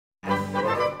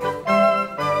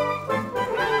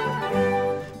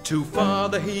To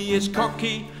father he is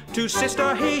cocky, to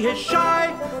sister he is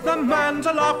shy. The man's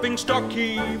a laughing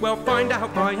stocky, we'll find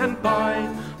out by and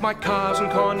by. My cousin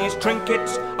Connie's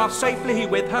trinkets are safely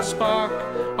with her spark.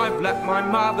 I've let my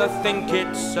mother think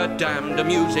it's a damned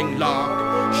amusing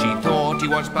lark. She thought he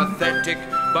was pathetic,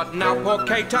 but now poor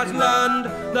Kate has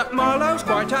learned that Marlow's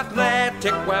quite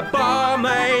athletic where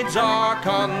barmaids are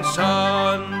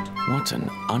concerned. What an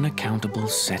unaccountable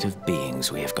set of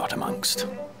beings we have got amongst.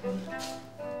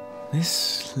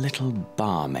 This little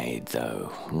barmaid,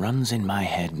 though, runs in my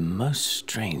head most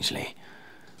strangely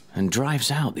and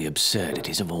drives out the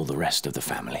absurdities of all the rest of the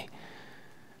family.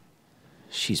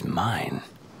 She's mine.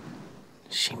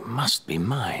 She must be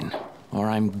mine, or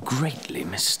I'm greatly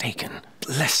mistaken.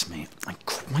 Bless me, I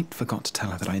quite forgot to tell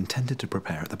her that I intended to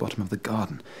prepare at the bottom of the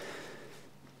garden.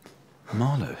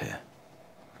 Marlow here.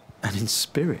 And in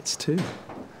spirits, too.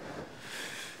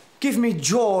 Give me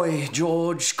joy,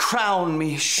 George. Crown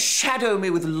me, shadow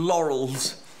me with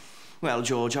laurels. Well,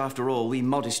 George, after all, we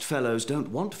modest fellows don't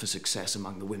want for success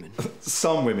among the women.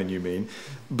 Some women, you mean.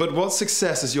 But what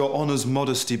success has your honour's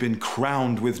modesty been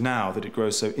crowned with now that it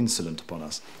grows so insolent upon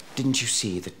us? Didn't you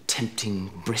see the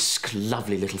tempting, brisk,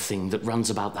 lovely little thing that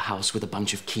runs about the house with a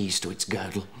bunch of keys to its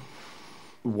girdle?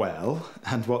 Well,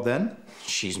 and what then?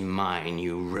 She's mine,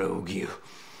 you rogue, you.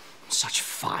 Such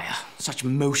fire, such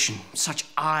motion, such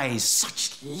eyes,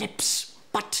 such lips.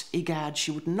 But, egad,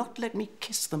 she would not let me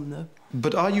kiss them, though.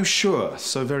 But are you sure,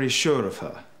 so very sure of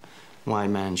her? Why,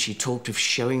 man, she talked of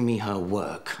showing me her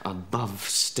work above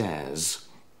stairs.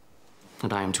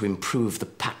 And I am to improve the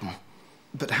pattern.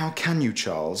 But how can you,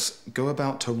 Charles, go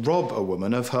about to rob a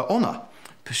woman of her honour?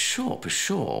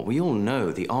 Pshaw. We all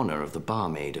know the honour of the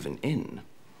barmaid of an inn.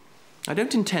 I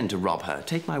don't intend to rob her,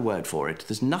 take my word for it.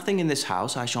 There's nothing in this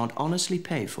house I shan't honestly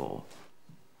pay for.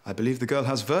 I believe the girl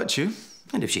has virtue.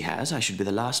 And if she has, I should be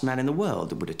the last man in the world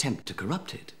that would attempt to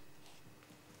corrupt it.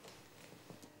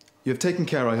 You have taken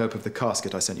care, I hope, of the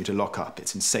casket I sent you to lock up.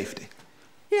 It's in safety.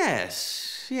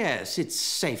 Yes, it's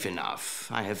safe enough.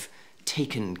 I have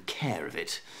taken care of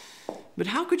it. But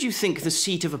how could you think the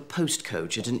seat of a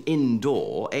postcoach at an inn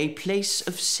door a place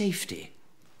of safety?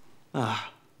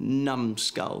 Ah,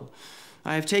 numbskull.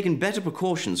 I have taken better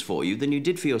precautions for you than you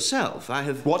did for yourself.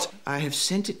 What? I have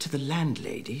sent it to the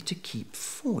landlady to keep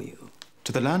for you.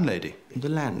 To the landlady? The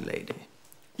landlady.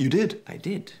 You did? I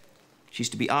did. She's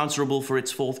to be answerable for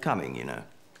its forthcoming, you know.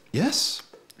 Yes.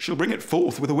 She'll bring it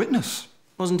forth with a witness.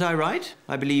 Wasn't I right?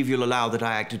 I believe you'll allow that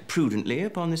I acted prudently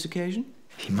upon this occasion.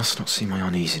 He must not see my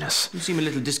uneasiness. You seem a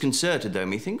little disconcerted, though,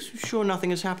 methinks. Sure nothing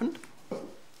has happened?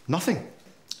 Nothing.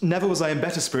 Never was I in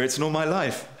better spirits in all my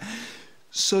life.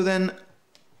 So then,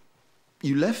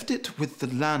 you left it with the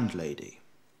landlady,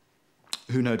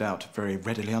 who no doubt very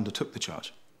readily undertook the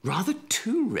charge. Rather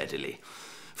too readily.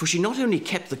 For she not only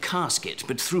kept the casket,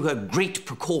 but through her great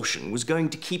precaution was going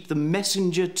to keep the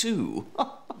messenger too.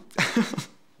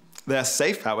 They're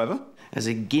safe, however. As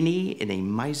a guinea in a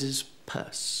miser's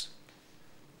purse.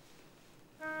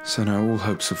 So now all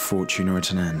hopes of fortune are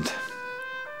at an end.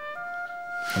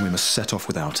 And we must set off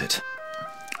without it.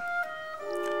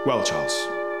 Well, Charles,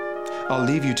 I'll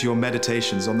leave you to your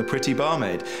meditations on the pretty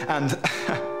barmaid, and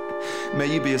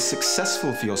may you be as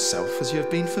successful for yourself as you have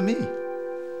been for me.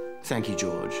 Thank you,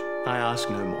 George. I ask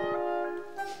no more.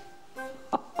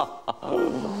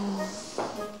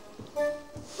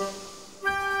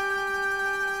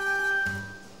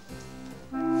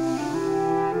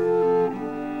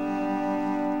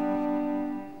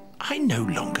 I no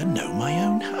longer know my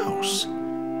own house.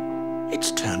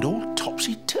 It's turned all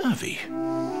topsy-turvy.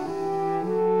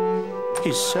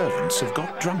 His servants have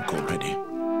got drunk already.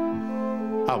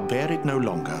 I'll bear it no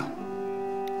longer.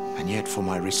 And yet, for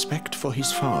my respect for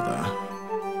his father,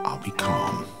 I'll be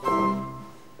calm.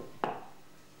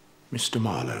 Mr.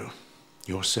 Marlow,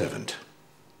 your servant.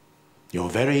 Your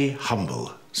very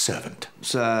humble servant.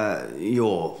 Sir,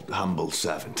 your humble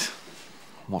servant.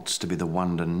 What's to be the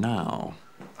wonder now?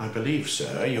 I believe,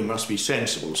 sir, you must be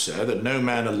sensible, sir, that no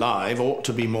man alive ought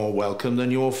to be more welcome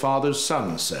than your father's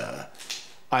son, sir.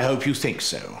 I hope you think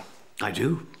so. I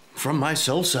do. From my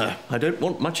soul, sir. I don't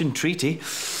want much entreaty.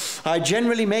 I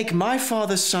generally make my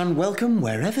father's son welcome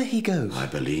wherever he goes. I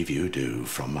believe you do,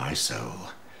 from my soul.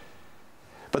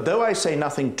 But though I say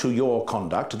nothing to your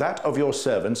conduct, that of your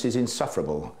servants is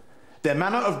insufferable. Their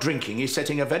manner of drinking is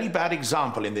setting a very bad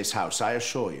example in this house, I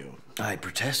assure you. I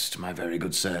protest, my very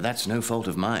good sir, that's no fault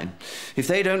of mine. If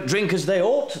they don't drink as they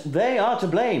ought, they are to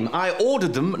blame. I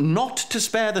ordered them not to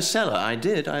spare the cellar. I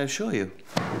did, I assure you.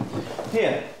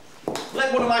 Here,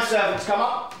 let one of my servants come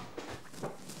up.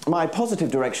 My positive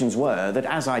directions were that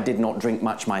as I did not drink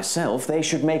much myself, they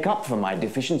should make up for my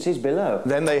deficiencies below.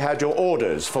 Then they had your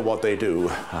orders for what they do.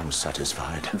 I'm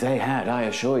satisfied. They had, I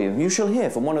assure you. You shall hear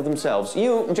from one of themselves.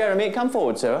 You, Jeremy, come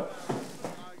forward, sir.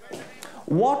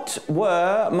 What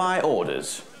were my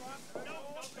orders?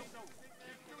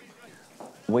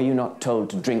 Were you not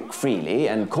told to drink freely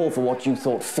and call for what you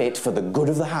thought fit for the good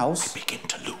of the house? I begin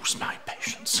to lose my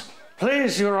patience.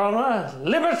 Please, Your Honour,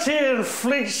 liberty in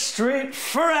Fleet Street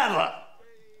forever.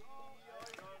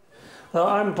 Though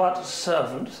I'm but a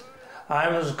servant,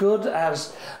 I'm as good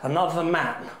as another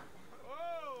man.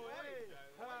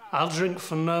 I'll drink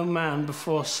for no man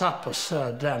before supper,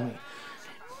 Sir Dammy.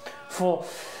 For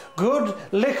good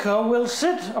liquor will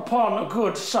sit upon a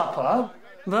good supper,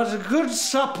 but a good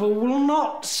supper will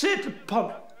not sit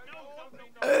upon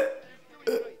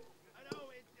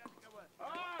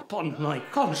my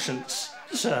conscience,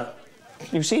 sir.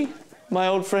 You see, my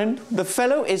old friend, the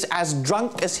fellow is as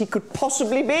drunk as he could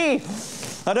possibly be.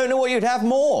 I don't know what you'd have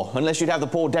more, unless you'd have the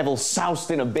poor devil soused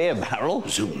in a beer barrel.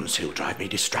 Zoons, he'll drive me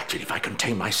distracted if I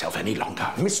contain myself any longer.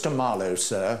 Mr. Marlow,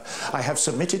 sir, I have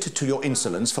submitted to your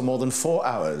insolence for more than 4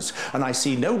 hours, and I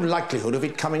see no likelihood of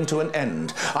it coming to an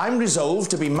end. I'm resolved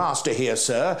to be master here,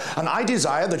 sir, and I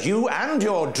desire that you and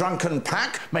your drunken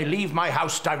pack may leave my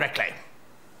house directly.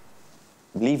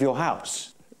 Leave your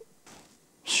house?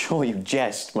 Sure you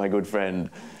jest, my good friend.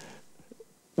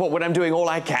 What, when I'm doing all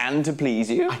I can to please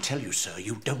you? I tell you, sir,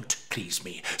 you don't please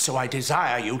me, so I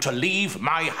desire you to leave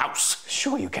my house.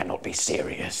 Sure you cannot be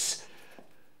serious.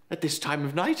 At this time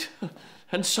of night?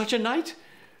 And such a night?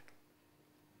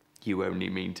 You only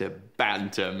mean to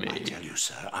banter me. I tell you,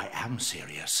 sir, I am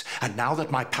serious. And now that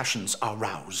my passions are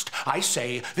roused, I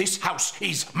say this house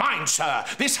is mine, sir.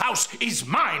 This house is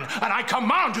mine, and I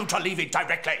command you to leave it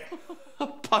directly. A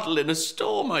puddle in a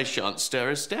storm. I shan't stir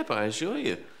a step, I assure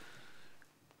you.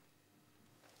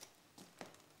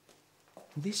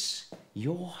 This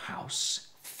your house,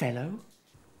 fellow?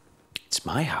 It's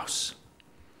my house.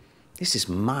 This is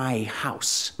my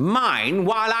house. Mine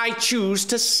while I choose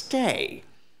to stay.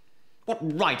 What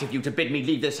right have you to bid me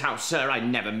leave this house, sir? I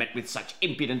never met with such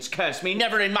impudence, curse me,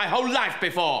 never in my whole life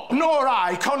before. Nor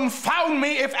I, confound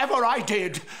me if ever I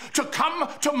did. To come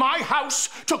to my house,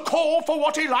 to call for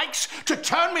what he likes, to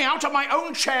turn me out of my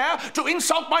own chair, to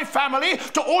insult my family,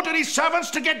 to order his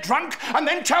servants to get drunk, and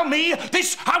then tell me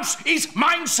this house is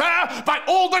mine, sir. By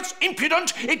all that's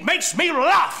impudent, it makes me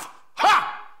laugh.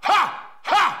 Ha! Ha!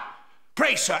 Ha!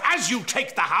 Pray, sir, as you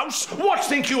take the house, what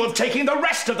think you of taking the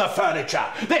rest of the furniture?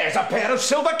 There's a pair of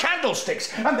silver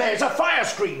candlesticks, and there's a fire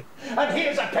screen, and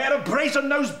here's a pair of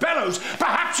brazen-nosed bellows.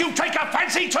 Perhaps you take a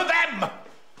fancy to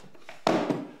them!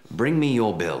 Bring me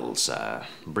your bill, sir.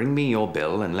 Bring me your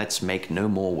bill, and let's make no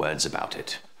more words about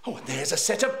it. Oh, and there's a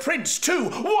set of prints, too.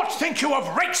 What think you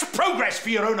of Rake's Progress for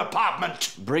your own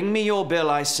apartment? Bring me your bill,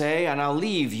 I say, and I'll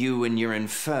leave you in your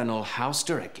infernal house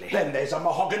directly. Then there's a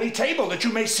mahogany table that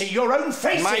you may see your own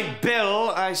face My in.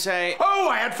 bill, I say. Oh,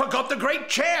 I had forgot the great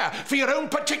chair for your own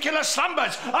particular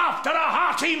slumbers after a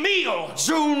hearty meal.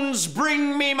 Zoons,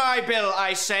 bring me my bill,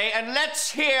 I say, and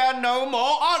let's hear no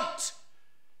more on't.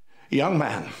 Young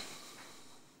man,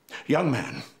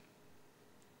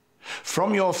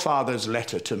 from your father's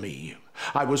letter to me,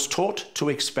 I was taught to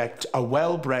expect a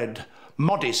well-bred,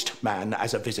 modest man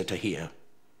as a visitor here.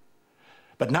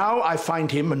 But now I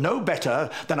find him no better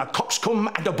than a coxcomb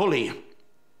and a bully.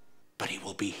 But he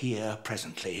will be here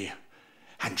presently,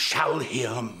 and shall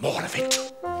hear more of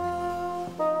it.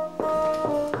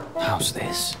 How's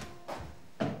this?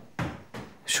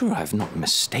 Sure I've not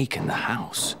mistaken the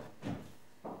house.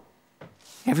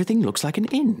 Everything looks like an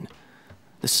inn.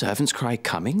 The servants cry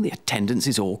coming, the attendance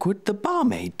is awkward, the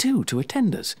barmaid, too, to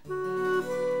attend us.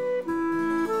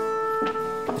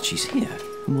 But she's here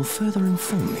and will further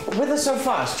inform me. Whither so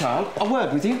fast, child? A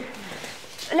word with you.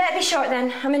 Let it be short,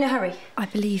 then. I'm in a hurry. I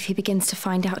believe he begins to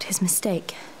find out his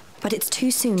mistake, but it's too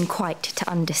soon quite to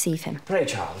undeceive him. Pray,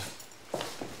 child,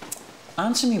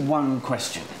 answer me one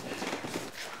question.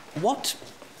 What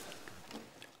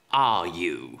are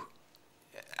you?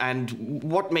 And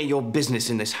what may your business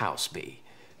in this house be?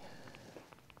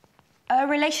 A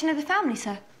relation of the family,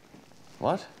 sir.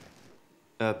 What?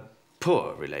 A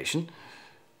poor relation?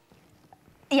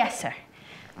 Yes, sir.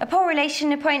 A poor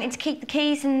relation appointed to keep the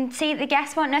keys and see that the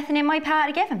guests want nothing in my power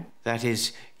to give him. That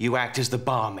is, you act as the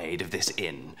barmaid of this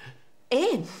inn.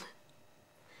 Inn?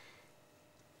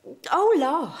 Oh,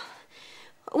 law.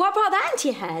 What brought that into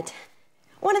your head?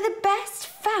 One of the best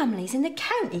families in the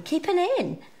county keep an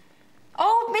inn.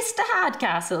 Old Mr.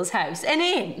 Hardcastle's house, an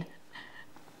inn.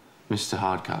 Mr.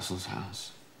 Hardcastle's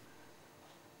house.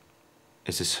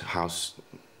 Is this house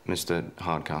Mr.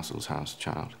 Hardcastle's house,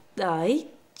 child? Aye,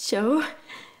 sure.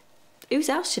 Whose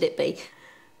house should it be?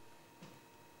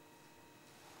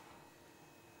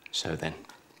 So then,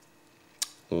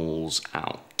 all's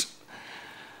out.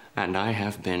 And I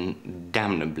have been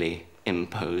damnably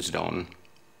imposed on.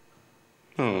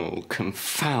 Oh,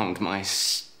 confound my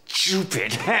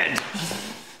stupid head!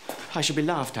 I shall be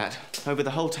laughed at over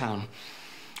the whole town.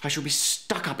 I shall be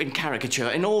stuck up in caricature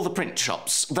in all the print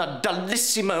shops. The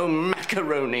dullissimo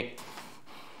macaroni.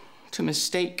 To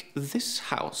mistake this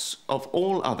house of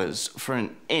all others for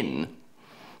an inn,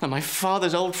 and my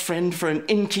father's old friend for an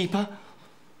innkeeper?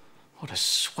 What a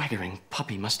swaggering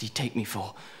puppy must he take me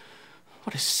for?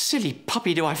 What a silly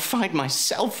puppy do I find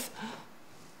myself?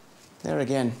 There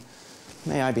again.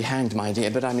 May I be hanged, my dear,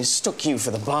 but I mistook you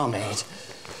for the barmaid.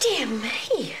 Dear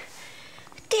me.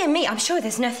 Dear me, I'm sure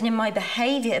there's nothing in my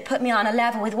behaviour to put me on a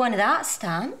level with one of that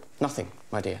stamp. Nothing,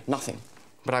 my dear, nothing.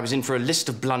 But I was in for a list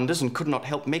of blunders and could not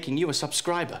help making you a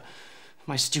subscriber.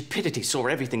 My stupidity saw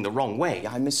everything the wrong way.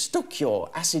 I mistook your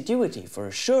assiduity for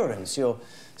assurance, your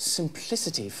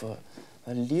simplicity for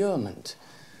allurement.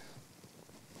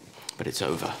 But it's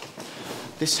over.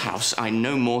 This house I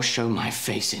no more show my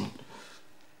face in.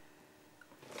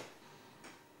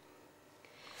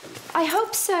 I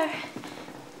hope, sir,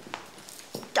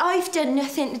 I've done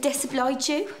nothing to disoblige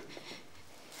you.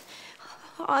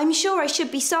 I'm sure I should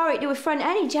be sorry to affront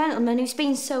any gentleman who's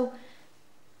been so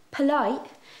polite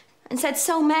and said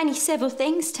so many civil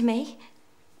things to me.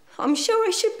 I'm sure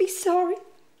I should be sorry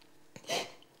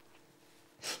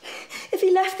if he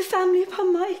left the family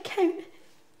upon my account.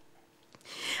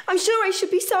 I'm sure I should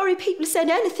be sorry people said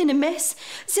anything amiss,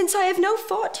 since I have no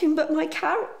fortune but my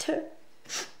character.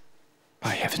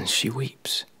 By heavens, she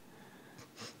weeps.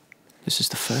 This is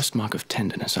the first mark of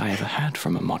tenderness I ever had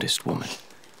from a modest woman.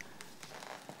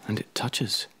 And it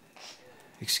touches.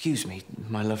 Excuse me,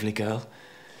 my lovely girl.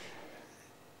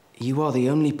 You are the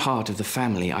only part of the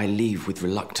family I leave with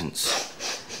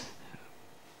reluctance.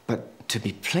 But to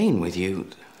be plain with you,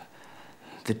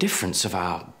 the difference of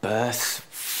our birth,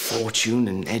 fortune,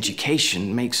 and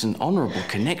education makes an honourable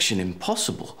connection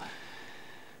impossible.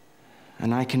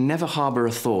 And I can never harbour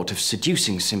a thought of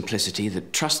seducing simplicity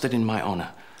that trusted in my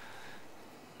honour,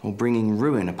 or bringing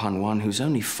ruin upon one whose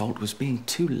only fault was being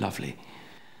too lovely.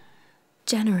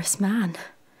 Generous man.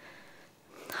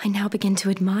 I now begin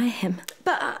to admire him.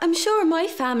 But I'm sure my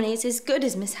family is as good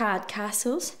as Miss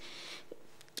Hardcastle's.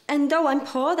 And though I'm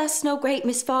poor, that's no great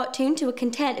misfortune to a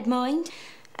contented mind.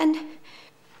 And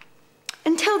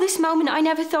until this moment, I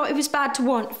never thought it was bad to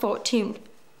want fortune.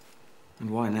 And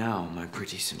why now, my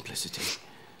pretty simplicity?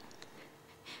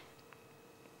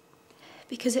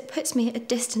 Because it puts me at a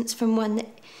distance from one that,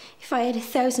 if I had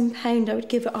 £1,000, I would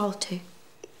give it all to.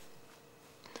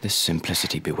 This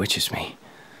simplicity bewitches me,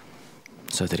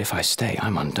 so that if I stay,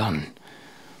 I'm undone.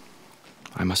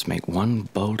 I must make one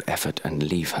bold effort and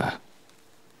leave her.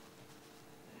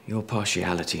 Your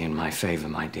partiality in my favour,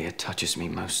 my dear, touches me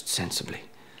most sensibly.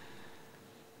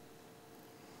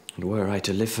 And were I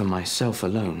to live for myself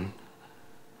alone,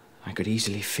 I could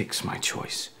easily fix my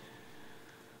choice.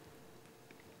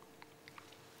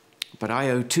 But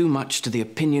I owe too much to the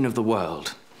opinion of the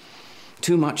world,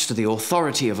 too much to the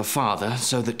authority of a father,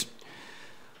 so that,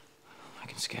 I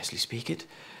can scarcely speak it,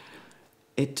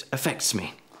 it affects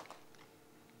me.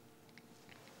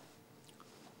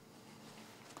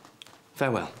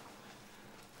 Farewell.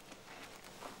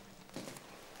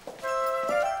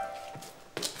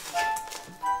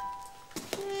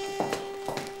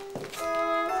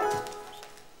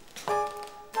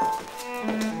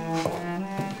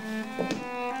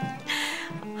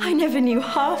 I never knew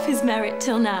half his merit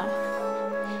till now.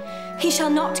 He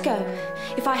shall not go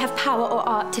if I have power or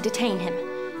art to detain him.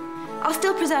 I'll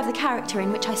still preserve the character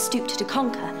in which I stooped to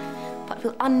conquer, but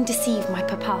will undeceive my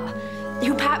papa,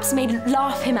 who perhaps may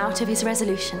laugh him out of his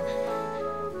resolution.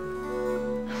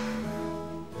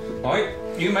 Right,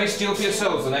 you may steal for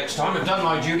yourselves the next time. I've done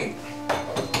my duty.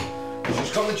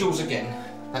 She's got the jewels again.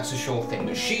 That's a sure thing,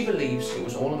 but she believes it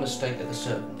was all a mistake of the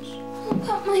servants.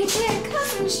 But my dear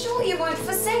cousin, sure you won't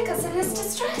forsake us in this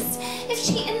distress. If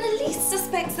she in the least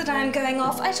suspects that I am going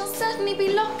off, I shall certainly be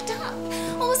locked up,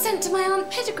 or sent to my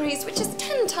Aunt Pedigree's, which is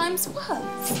 10 times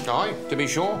worse. Aye, to be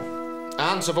sure.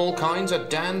 Aunts of all kinds are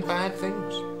damned bad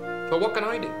things. But what can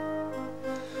I do?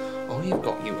 I've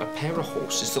got you a pair of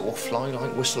horses that will fly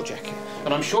like Whistlejacket.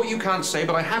 And I'm sure you can't say,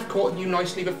 but I have caught you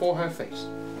nicely before her face.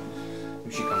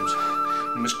 Here she comes.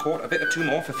 We must court a bit or two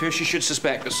more for fear she should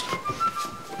suspect us.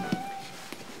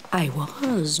 I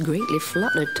was greatly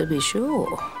fluttered, to be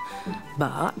sure.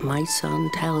 But my son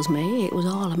tells me it was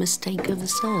all a mistake of the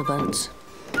servants.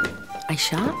 It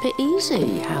shan't be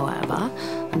easy, however,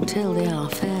 until they are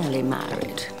fairly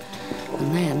married.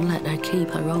 And then let her keep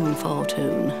her own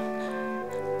fortune.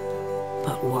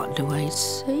 But what do I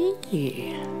see?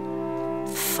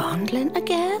 Fondling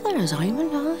together as I'm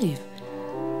alive.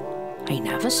 I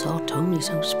never saw Tony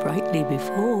so sprightly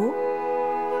before.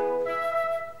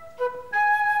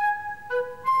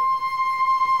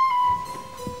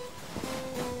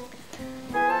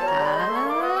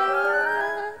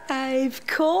 I've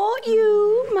caught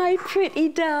you, my pretty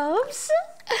doves.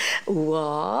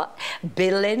 What?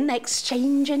 Billing,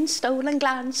 exchanging stolen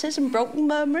glances and broken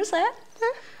murmurs, eh?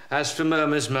 As for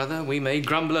murmurs, Mother, we may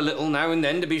grumble a little now and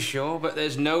then, to be sure, but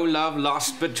there's no love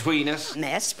lost between us.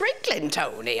 They're sprinkling,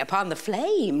 Tony, upon the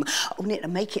flame, only to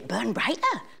make it burn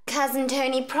brighter. Cousin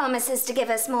Tony promises to give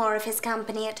us more of his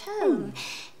company at home.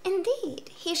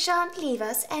 Indeed, he shan't leave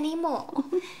us any more.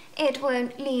 It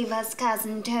won't leave us,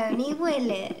 Cousin Tony, will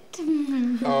it?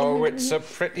 Oh, it's a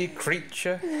pretty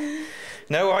creature.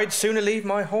 No, I'd sooner leave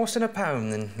my horse in a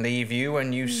pound than leave you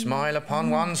when you smile upon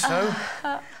one so.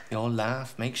 Your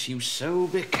laugh makes you so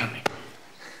becoming.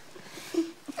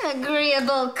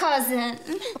 Agreeable cousin.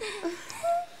 Who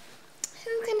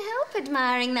can help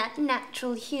admiring that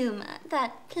natural humour,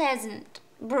 that pleasant,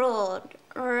 broad,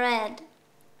 red,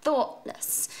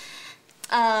 thoughtless?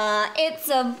 It's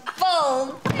a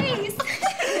bold face.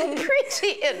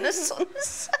 Pretty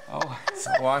innocence. Oh,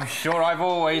 I'm sure I've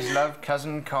always loved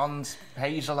Cousin Con's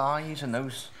hazel eyes and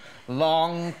those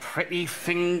long, pretty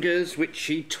fingers which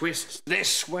she twists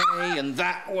this way and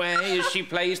that way as she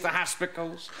plays the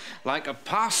haspicles, like a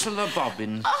parcel of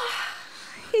bobbins. Oh,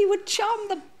 he would charm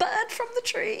the bird from the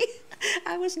tree.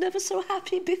 I was never so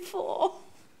happy before.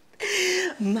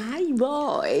 My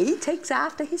boy takes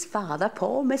after his father,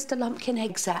 poor Mr. Lumpkin,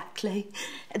 exactly.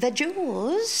 The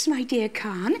jewels, my dear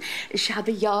Con, shall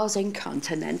be yours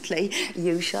incontinently.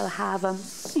 You shall have 'em.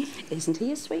 Isn't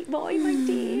he a sweet boy, my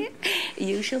dear?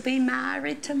 You shall be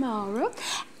married tomorrow,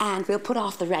 and we'll put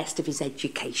off the rest of his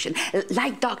education,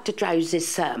 like Dr. Drowse's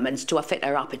sermons, to a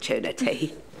fitter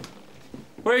opportunity.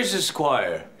 Where's the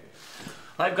squire?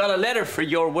 I've got a letter for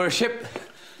your worship.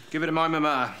 Give it to my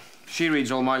mamma. She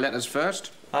reads all my letters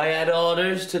first. I had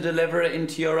orders to deliver it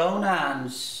into your own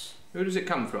hands. Who does it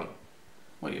come from?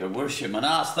 Well, your worship, and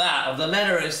ask that of the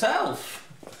letter itself.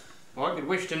 Well, I could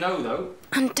wish to know, though.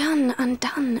 Undone,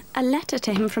 undone. A letter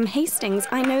to him from Hastings.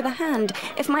 I know the hand.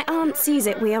 If my aunt sees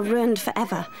it, we are ruined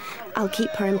forever. I'll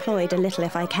keep her employed a little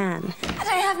if I can. But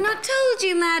I have not told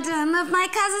you, madam, of my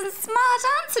cousin's smart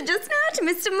answer just now to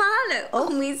Mr. Marlow.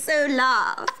 Oh, we so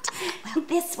laughed. Well,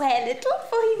 this way a little,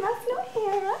 for he must not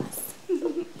hear us.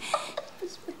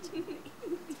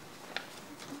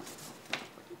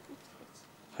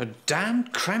 A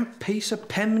damned cramped piece of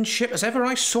penmanship as ever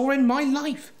I saw in my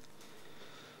life.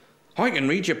 I can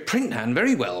read your print hand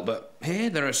very well, but here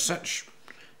there are such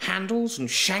handles and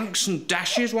shanks and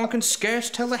dashes one can scarce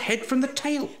tell the head from the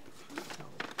tail.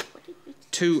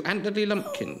 To Anthony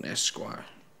Lumpkin, Esquire.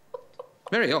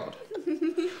 Very odd.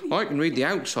 I can read the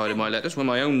outside of my letters when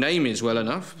my own name is well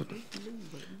enough, but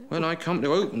when I come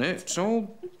to open it, it's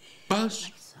all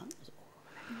buzz.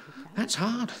 That's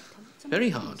hard.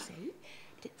 Very hard.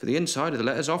 For the inside of the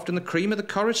letter's often the cream of the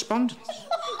correspondence.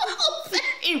 Oh,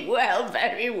 very well,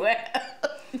 very well.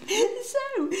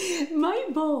 So, my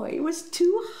boy was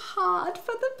too hard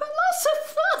for the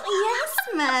philosopher. Yes,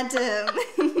 madam.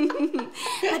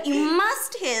 But you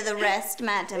must hear the rest,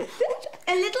 madam.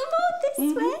 A little more this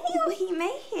way, or he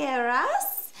may hear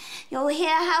us. You'll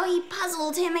hear how he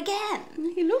puzzled him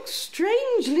again. He looks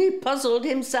strangely puzzled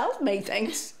himself,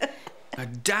 methinks. A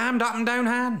damned up-and-down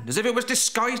hand, as if it was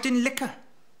disguised in liquor.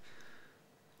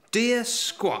 Dear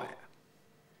Squire.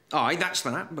 Aye, that's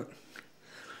that, but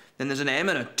then there's an M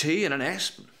and a T and an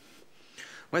S.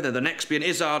 Whether the next be an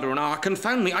Izzard or an R,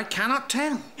 confound me, I cannot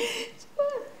tell.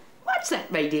 What's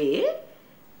that, my dear?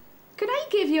 Could I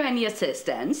give you any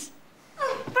assistance?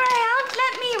 Oh, pray, Aunt,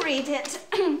 let me read it.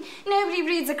 Nobody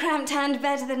reads a cramped hand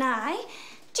better than I.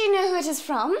 Do you know who it is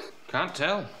from? Can't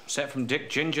tell, except from Dick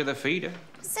Ginger the feeder.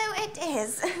 So it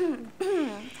is.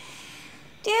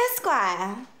 Dear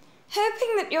Squire,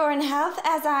 hoping that you're in health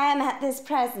as I am at this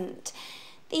present.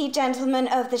 The gentleman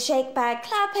of the Shake Bag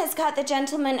Club has cut the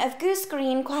gentleman of Goose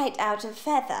Green quite out of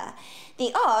feather.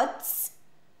 The odds,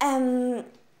 odd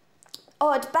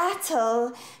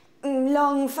battle,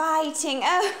 long fighting,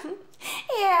 oh,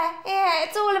 here,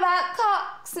 it's all about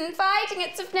cocks and fighting,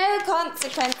 it's of no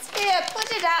consequence. Here, put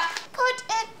it up.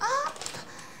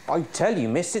 I tell you,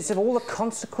 miss, it's of all the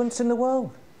consequence in the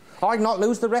world. I'd not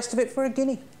lose the rest of it for a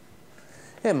guinea.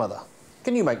 Here, Mother,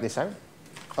 can you make this out?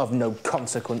 Of no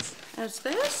consequence. As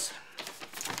this?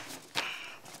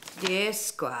 Dear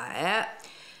Squire,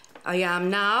 I am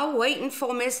now waiting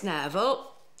for Miss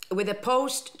Neville with a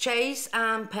post, chaise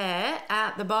and pair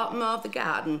at the bottom of the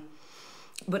garden.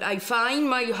 But I find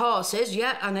my horses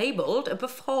yet unable to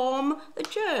perform the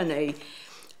journey.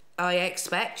 I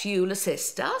expect you'll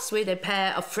assist us with a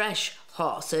pair of fresh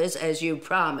horses, as you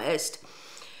promised.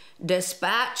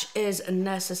 Dispatch is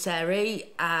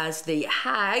necessary, as the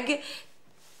hag,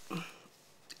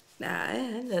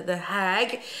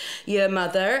 your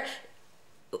mother,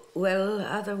 will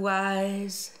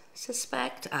otherwise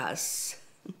suspect us.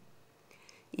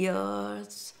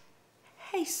 Yours,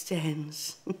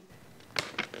 Hastings.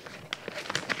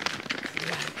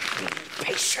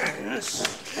 Patience.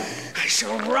 I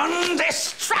shall run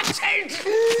distracted.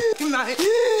 My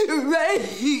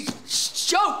rage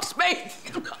chokes me.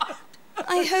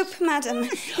 I hope, madam,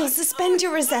 you'll suspend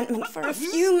your resentment for a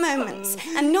few moments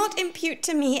and not impute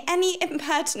to me any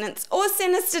impertinence or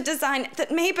sinister design that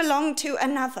may belong to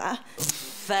another.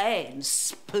 Fine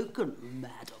spoken,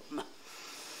 madam.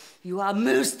 You are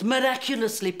most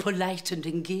miraculously polite and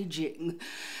engaging,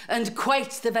 and quite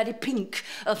the very pink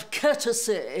of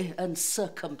courtesy and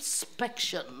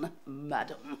circumspection,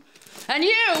 madam. And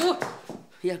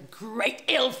you great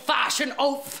ill-fashioned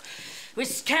oaf, with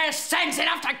scarce sense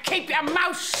enough to keep your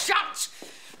mouth shut,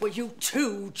 well, you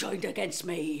too joined against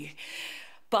me.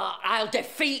 But I'll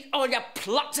defeat all your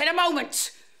plots in a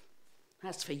moment.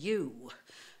 As for you,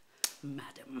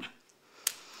 madam,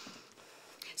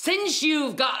 since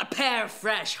you've got a pair of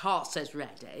fresh horses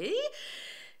ready,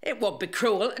 it would be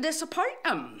cruel to disappoint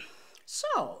them.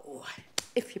 So,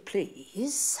 if you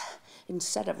please,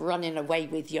 instead of running away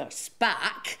with your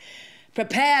spack,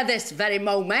 prepare this very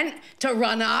moment to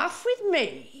run off with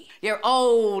me. Your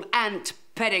old Aunt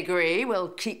Pedigree will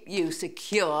keep you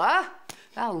secure.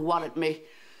 That'll warrant me.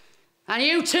 And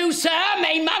you too, sir,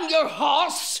 may mount your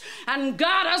horse and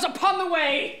guard us upon the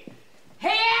way.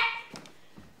 Here!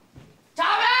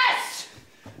 Thomas!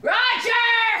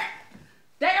 Roger!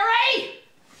 Diggory!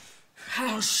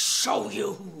 I'll show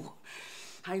you.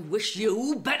 I wish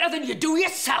you better than you do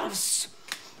yourselves.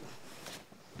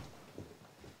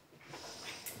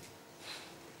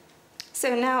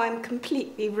 So now I'm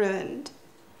completely ruined.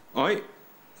 Aye,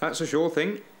 that's a sure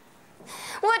thing.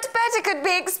 What better could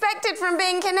be expected from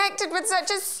being connected with such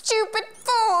a stupid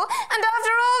fool, and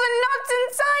after all the knots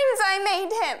and signs I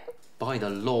made him? By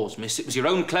the laws, miss, it was your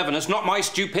own cleverness, not my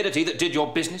stupidity, that did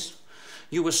your business.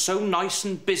 You were so nice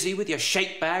and busy with your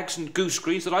shake bags and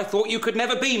gooseberries that I thought you could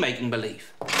never be making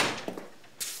believe.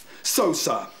 So,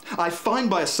 sir, I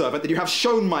find by a servant that you have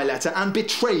shown my letter and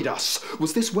betrayed us.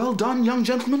 Was this well done, young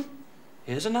gentleman?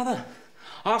 Here's another.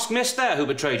 Ask Miss there who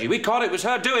betrayed you. We caught it was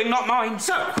her doing, not mine.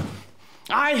 Sir,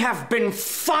 I have been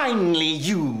finely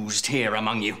used here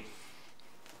among you.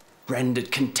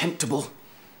 Rendered contemptible,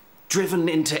 driven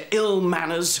into ill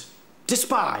manners,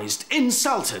 despised,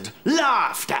 insulted,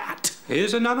 laughed at.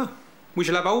 Here's another. We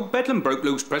shall have old Bedlam broke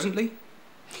loose presently.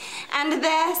 And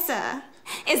there, sir,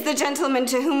 is the gentleman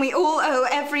to whom we all owe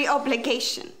every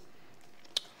obligation.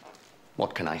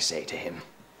 What can I say to him?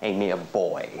 A mere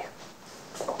boy.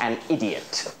 An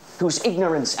idiot, whose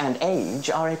ignorance and age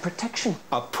are a protection.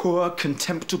 A poor,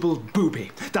 contemptible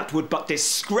booby that would but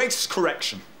disgrace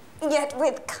correction. Yet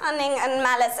with cunning and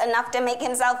malice enough to make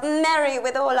himself merry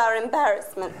with all our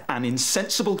embarrassment. An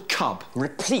insensible cub.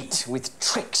 Replete with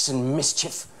tricks and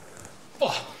mischief.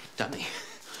 Oh, dummy.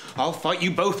 I'll fight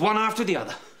you both one after the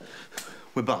other.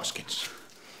 We're baskets.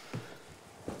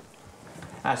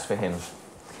 As for him,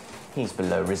 he's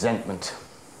below resentment.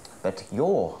 But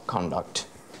your conduct,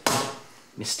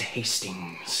 Mr.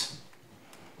 Hastings,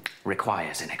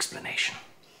 requires an explanation.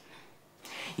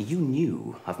 You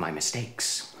knew of my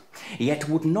mistakes, yet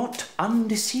would not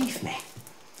undeceive me.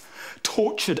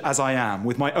 Tortured as I am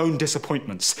with my own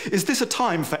disappointments, is this a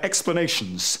time for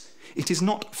explanations? It is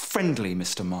not friendly,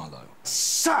 Mr. Marlow.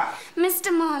 Sir!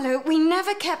 Mr. Marlow, we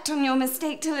never kept on your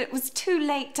mistake till it was too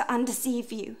late to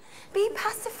undeceive you. Be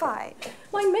pacified.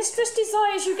 My mistress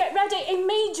desires you get ready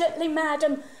immediately,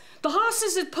 madam. The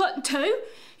horses are put to.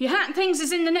 Your hat and things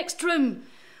is in the next room.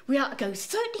 We ought to go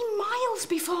 30 miles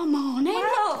before morning.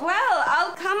 Well,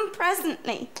 I'll come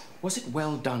presently. Was it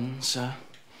well done, sir?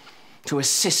 To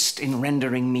assist in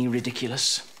rendering me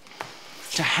ridiculous?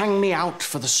 To hang me out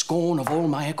for the scorn of all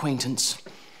my acquaintance?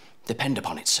 Depend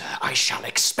upon it, sir, I shall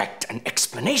expect an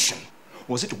explanation.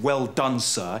 Was it well done,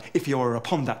 sir, if you are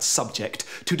upon that subject,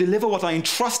 to deliver what I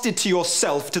entrusted to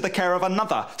yourself to the care of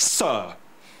another, sir?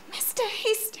 Mr.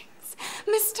 Hastings,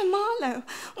 Mr. Marlow,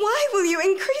 why will you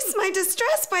increase my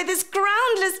distress by this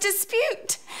groundless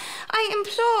dispute? I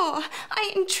implore,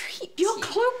 I entreat your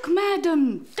cloak,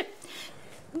 madam.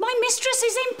 My mistress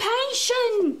is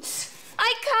impatient.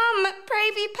 I come,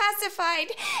 pray be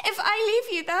pacified. If I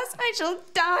leave you thus, I shall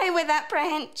die with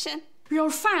apprehension. Your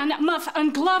fan, muff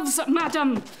and gloves,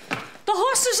 madam. The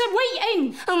horses are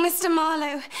waiting. Oh, Mr.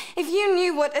 Marlow, if you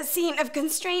knew what a scene of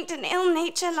constraint and ill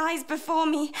nature lies before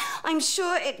me, I'm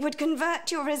sure it would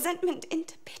convert your resentment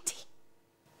into pity.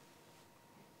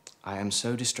 I am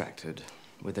so distracted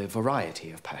with a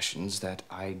variety of passions that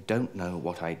I don't know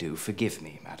what I do. Forgive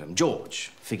me, madam.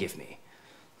 George, forgive me.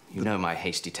 You know my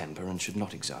hasty temper and should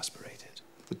not exasperate it.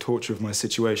 The torture of my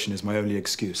situation is my only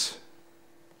excuse.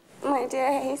 My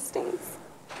dear Hastings,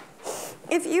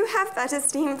 if you have that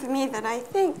esteem for me that I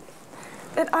think,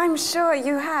 that I'm sure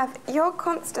you have, your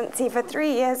constancy for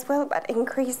 3 years will but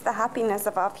increase the happiness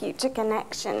of our future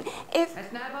connection. If...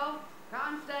 Miss Neville,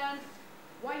 Constance,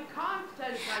 why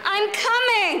Constance? I'm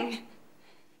coming!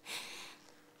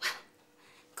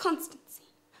 Constancy.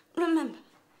 Remember,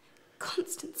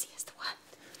 constancy is the word.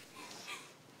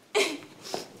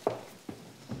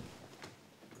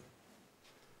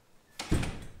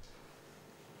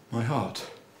 My heart.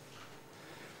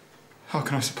 How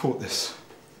can I support this?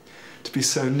 To be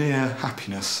so near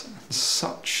happiness, and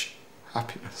such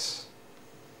happiness.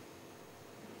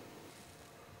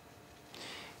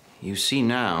 You see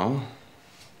now,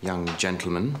 young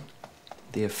gentleman,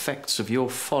 the effects of your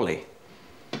folly.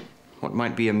 What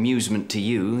might be amusement to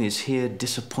you is here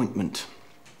disappointment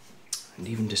and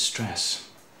even distress.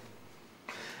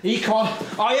 Econ,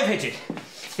 I have hit it.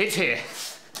 It's here.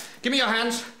 Give me your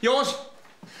hands. Yours.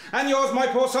 And yours, my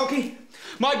poor sulky.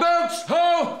 My boots!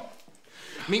 Ho!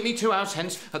 Meet me 2 hours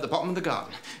hence at the bottom of the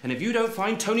garden. And if you don't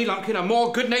find Tony Lumpkin a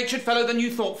more good-natured fellow than you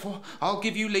thought for, I'll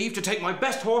give you leave to take my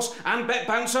best horse and bet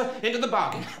bouncer into the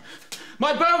bargain.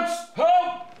 My boots!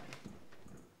 Ho!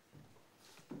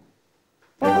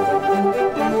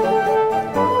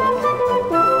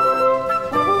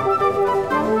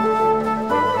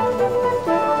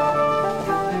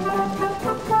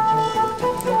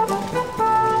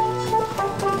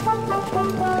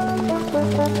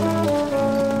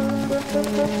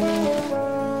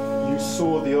 You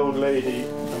saw the old lady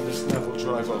and Miss Neville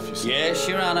drive off, you said? Yes,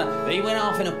 Your Honour. They went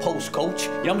off in a post-coach.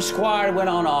 Young Squire went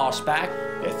on horseback.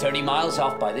 They're 30 miles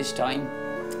off by this time.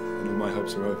 And all my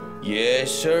hopes are over?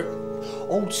 Yes, sir.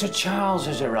 Old Sir Charles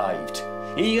has arrived.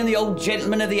 He and the old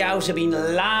gentleman of the house have been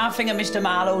laughing at Mr.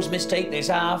 Marlow's mistake this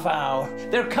half hour.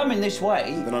 They're coming this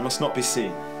way. Then I must not be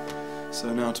seen.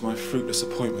 So now to my fruitless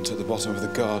appointment at the bottom of the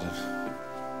garden.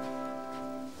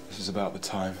 This is about the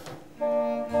time.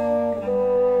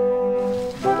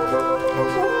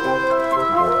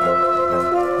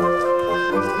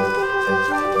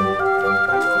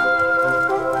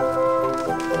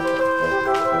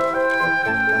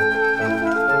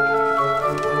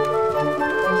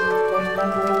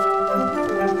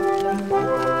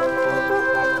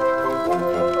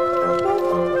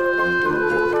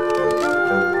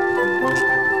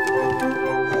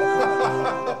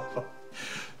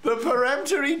 The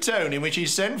peremptory tone in which he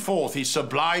sent forth his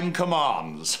sublime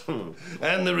commands.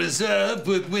 And the reserve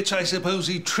with which I suppose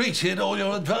he treated all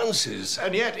your advances.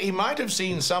 And yet he might have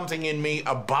seen something in me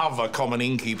above a common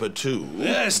innkeeper too.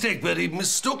 Yes, Dick, but he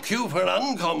mistook you for an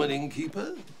uncommon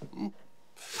innkeeper.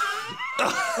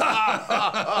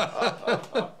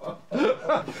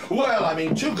 Well, I'm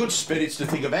in too good spirits to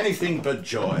think of anything but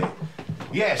joy.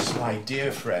 Yes, my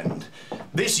dear friend,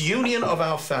 this union of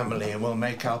our family will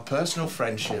make our personal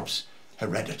friendships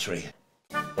hereditary.